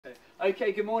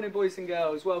Okay, good morning boys and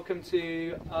girls. Welcome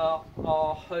to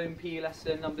our home PE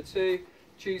lesson number 2,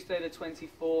 Tuesday the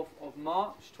 24th of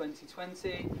March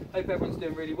 2020. Hope everyone's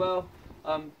doing really well.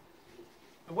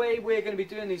 The way we're going to be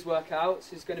doing these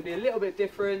workouts is going to be a little bit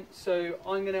different, so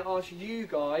I'm going to ask you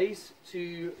guys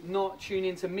to not tune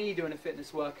into me doing a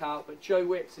fitness workout, but Joe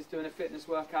Wicks is doing a fitness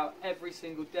workout every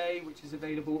single day, which is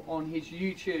available on his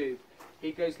YouTube.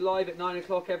 He goes live at 9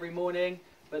 o'clock every morning,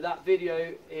 but that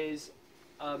video is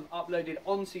uploaded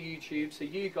onto YouTube, so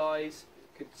you guys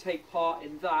could take part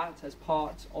in that as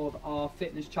part of our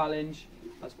fitness challenge,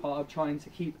 as part of trying to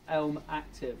keep Elm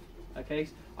active. Okay,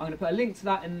 so I'm going to put a link to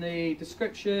that in the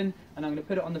description, and I'm going to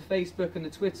put it on the Facebook and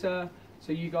the Twitter,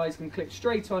 so you guys can click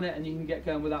straight on it and you can get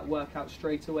going with that workout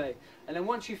straight away. And then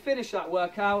once you finish that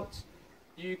workout,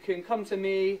 you can come to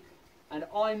me, and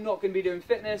I'm not going to be doing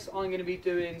fitness. I'm going to be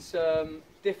doing some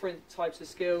different types of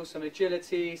skills, some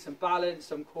agility, some balance,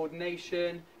 some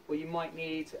coordination, where you might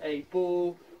need a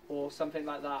ball or something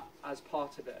like that as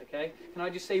part of it, okay? Can I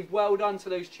just say well done to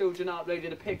those children that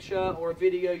uploaded a picture or a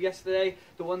video yesterday?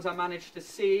 The ones I managed to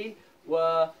see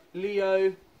were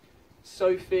Leo,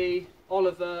 Sophie,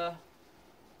 Oliver,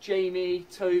 Jamie,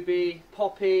 Toby,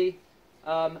 Poppy,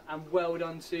 and well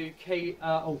done to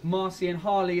Marcy and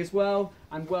Harley as well,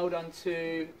 and well done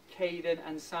to Caden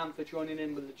and Sam for joining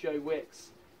in with the Joe Wicks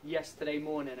yesterday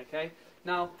morning, okay?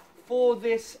 Now, for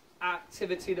this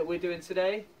activity that we're doing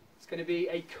today, it's going to be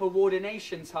a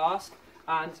coordination task,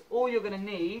 and all you're going to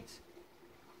need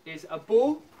is a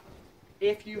ball,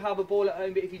 if you have a ball at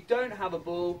home. But if you don't have a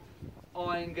ball,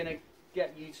 I'm going to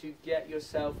get you to get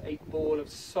yourself a ball of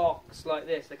socks like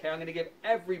this, okay? I'm going to give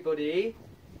everybody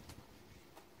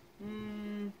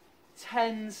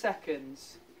 10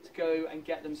 seconds to go and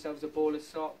get themselves a ball of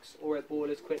socks or a ball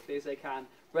as quickly as they can.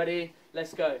 Ready?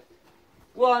 Let's go.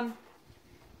 1,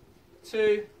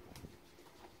 2,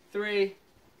 3,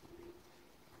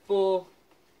 4,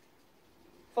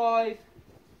 5,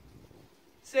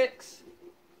 6,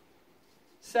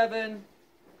 7,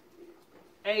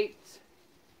 8,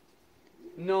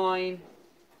 9,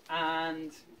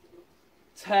 and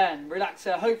 10.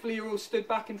 Relaxer. Hopefully you're all stood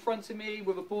back in front of me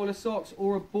with a ball of socks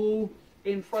or a ball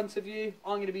in front of you.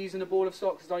 I'm going to be using a ball of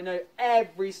socks because I know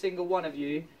every single one of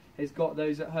you has got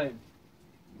those at home.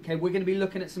 Okay, we're going to be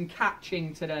looking at some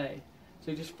catching today.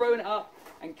 So just throwing it up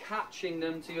and catching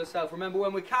them to yourself. Remember,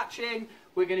 when we're catching,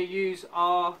 we're going to use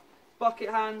our bucket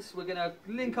hands. We're going to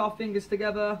link our fingers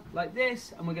together like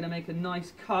this, and we're going to make a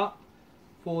nice cup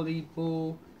for the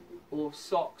ball or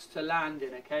socks to land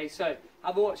in, okay? So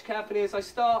have a watch carefully as I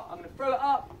start. I'm going to throw it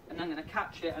up, and I'm going to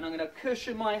catch it, and I'm going to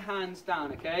cushion my hands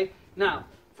down, okay? Now,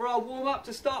 for our warm-up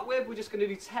to start with, we're just going to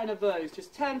do 10 of those.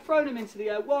 Just 10, throwing them into the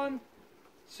air. 1,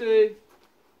 2,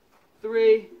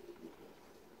 3,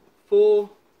 4,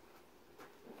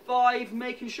 5,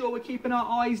 making sure we're keeping our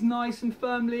eyes nice and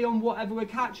firmly on whatever we're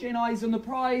catching, eyes on the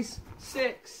prize.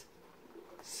 6,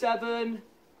 7,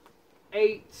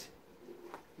 8,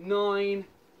 9,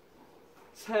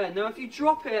 10. Now if you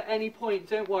drop it at any point,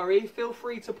 don't worry, feel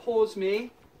free to pause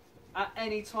me at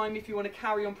any time if you want to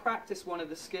carry on practicing one of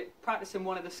the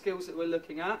skills that we're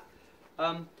looking at.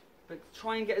 But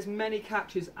try and get as many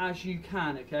catches as you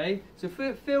can, okay? So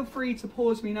feel free to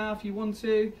pause me now if you want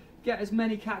to. Get as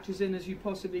many catches in as you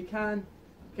possibly can.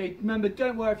 Okay, remember,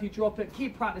 don't worry if you drop it.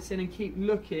 Keep practicing and keep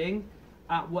looking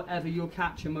at whatever you're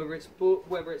catching, whether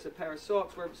it's a pair of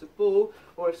socks, whether it's a ball,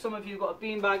 or if some of you have got a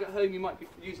beanbag at home, you might be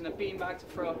using a beanbag to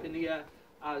throw up in the air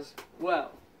as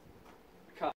well.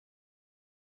 Cut.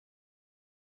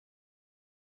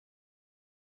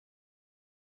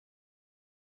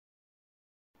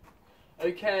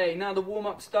 Okay, now the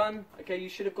warm-up's done. Okay, you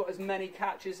should have got as many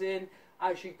catches in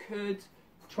as you could.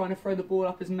 Trying to throw the ball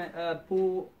up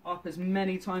as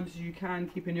many times as you can,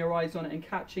 keeping your eyes on it and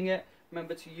catching it.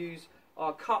 Remember to use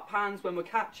our cup hands when we're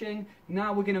catching.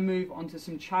 Now we're going to move on to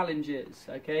some challenges.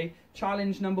 Okay,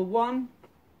 challenge number 1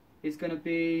 is going to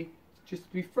be just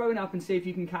to be thrown up and see if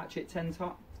you can catch it 10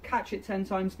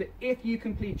 times. But if you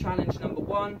complete challenge number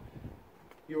 1,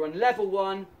 you're on level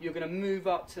 1, you're going to move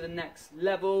up to the next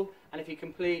level, and if you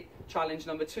complete challenge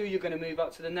number 2, you're going to move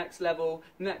up to the next level,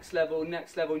 next level,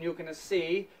 next level, and you're going to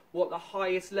see what the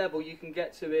highest level you can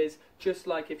get to is, just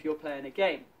like if you're playing a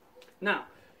game. Now,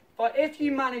 if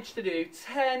you manage to do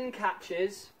 10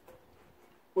 catches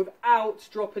without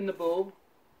dropping the ball,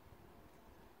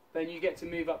 then you get to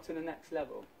move up to the next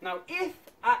level. Now, if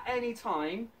at any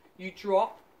time you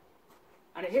drop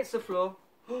and it hits the floor,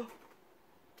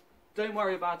 don't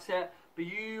worry about it, but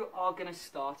you are going to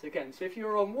start again. So if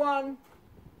you're on 1,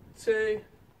 2,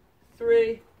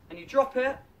 3, and you drop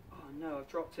it, oh no, I've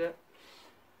dropped it.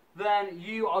 then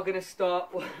you are going to start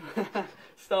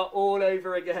all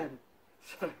over again.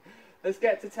 So let's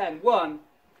get to 10. 1,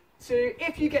 2.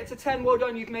 If you get to 10, well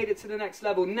done, you've made it to the next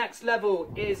level. Next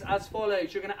level is as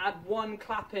follows. You're going to add 1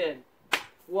 clap in.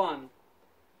 1,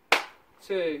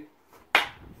 2,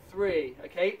 3.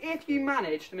 Okay, if you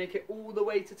manage to make it all the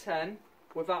way to 10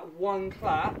 without 1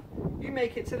 clap, you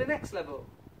make it to the next level.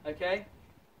 Okay,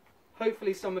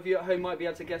 hopefully some of you at home might be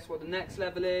able to guess what the next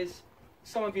level is.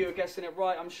 Some of you are guessing it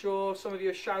right, I'm sure. Some of you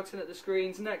are shouting at the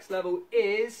screens. Next level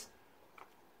is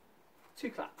 2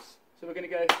 claps. So we're going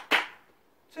to go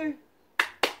 2,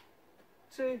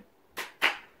 2.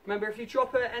 Remember, if you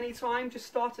drop it at any time, just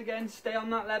start again. Stay on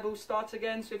that level. Start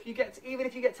again. So if you get to, even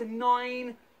if you get to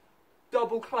 9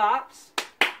 double claps,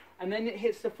 and then it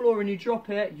hits the floor and you drop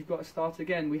it, you've got to start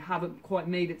again. We haven't quite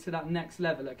made it to that next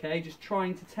level. Okay, just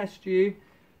trying to test you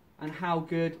and how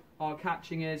good our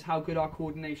catching is, how good our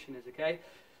coordination is, okay?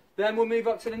 Then we'll move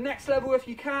up to the next level if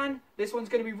you can. This one's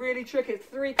going to be really tricky. It's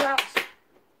 3 claps.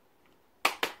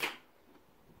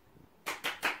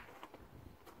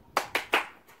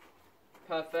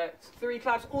 Perfect. 3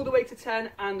 claps all the way to 10.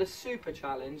 And the super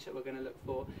challenge that we're going to look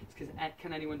for is because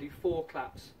can anyone do 4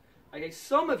 claps? Okay,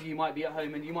 some of you might be at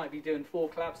home and you might be doing 4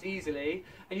 claps easily,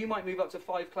 and you might move up to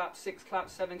 5 claps, 6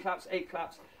 claps, 7 claps, 8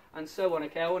 claps, and so on,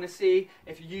 okay? I want to see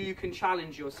if you can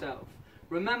challenge yourself.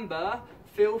 Remember,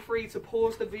 feel free to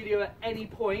pause the video at any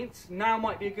point. Now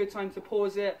might be a good time to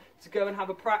pause it, to go and have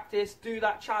a practice, do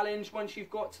that challenge. Once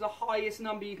you've got to the highest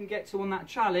number you can get to on that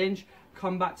challenge,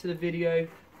 come back to the video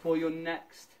for your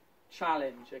next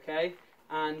challenge, okay?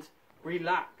 And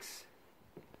relax.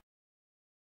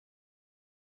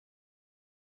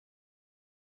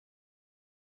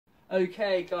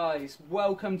 Okay guys,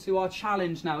 welcome to our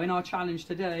challenge now. In our challenge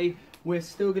today, we're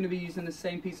still going to be using the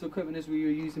same piece of equipment as we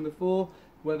were using before,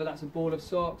 whether that's a ball of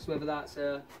socks, whether that's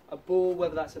a ball,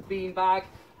 whether that's a bean bag,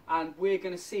 and we're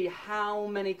going to see how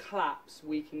many claps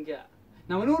we can get.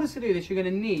 Now in order to do this, you're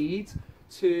going to need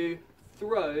to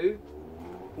throw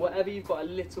whatever you've got a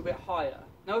little bit higher.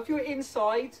 Now if you're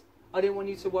inside, I don't want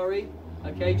you to worry.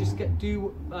 Okay, just if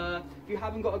you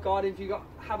haven't got a garden, if you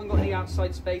haven't got any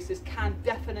outside space, this can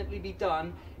definitely be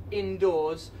done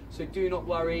indoors. So do not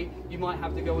worry. You might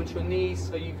have to go onto your knees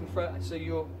so you can throw it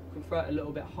a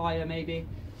little bit higher maybe.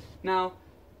 Now,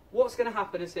 what's going to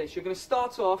happen is this: you're going to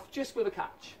start off just with a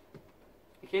catch.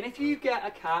 Okay, and if you get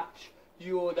a catch,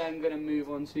 you're then going to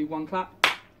move on to 1 clap.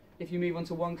 If you move on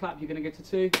to 1 clap, you're going to go to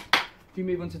 2. If you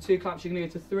move on to 2 claps, you're going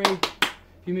to go to 3.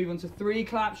 If you move on to 3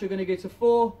 claps, you're going to go to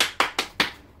 4.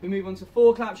 If you move on to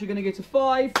 4 claps, you're going to go to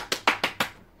 5.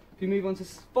 If you move on to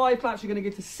 5 claps, you're going to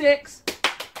go to 6.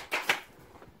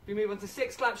 If you move on to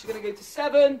 6 claps, you're going to go to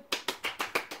 7.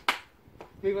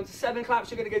 If you move on to 7 claps,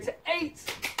 you're going to go to 8.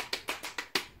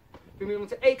 If you move on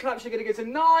to 8 claps, you're going to go to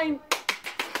 9.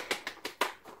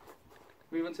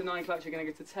 If you move on to 9 claps, you're going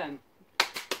to go to 10.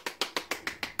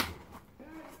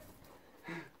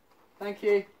 Thank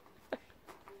you.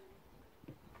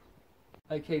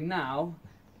 Okay, now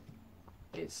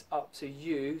it's up to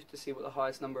you to see what the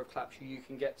highest number of claps you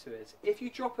can get to is. If you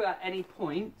drop it at any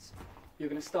point, you're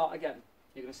going to start again.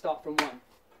 You're going to start from 1.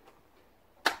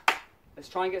 Let's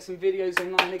try and get some videos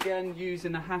online again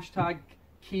using the hashtag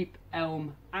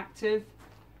 #KeepElmActive.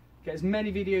 Get as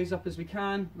many videos up as we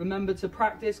can. Remember to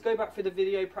practice. Go back through the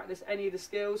video, practice any of the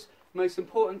skills. Most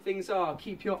important things are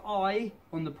keep your eye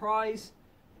on the prize,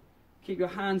 keep your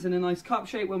hands in a nice cup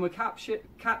shape when we're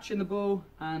catching the ball,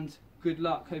 and good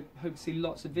luck. Hope to see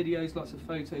lots of videos, lots of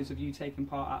photos of you taking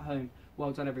part at home.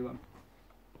 Well done everyone.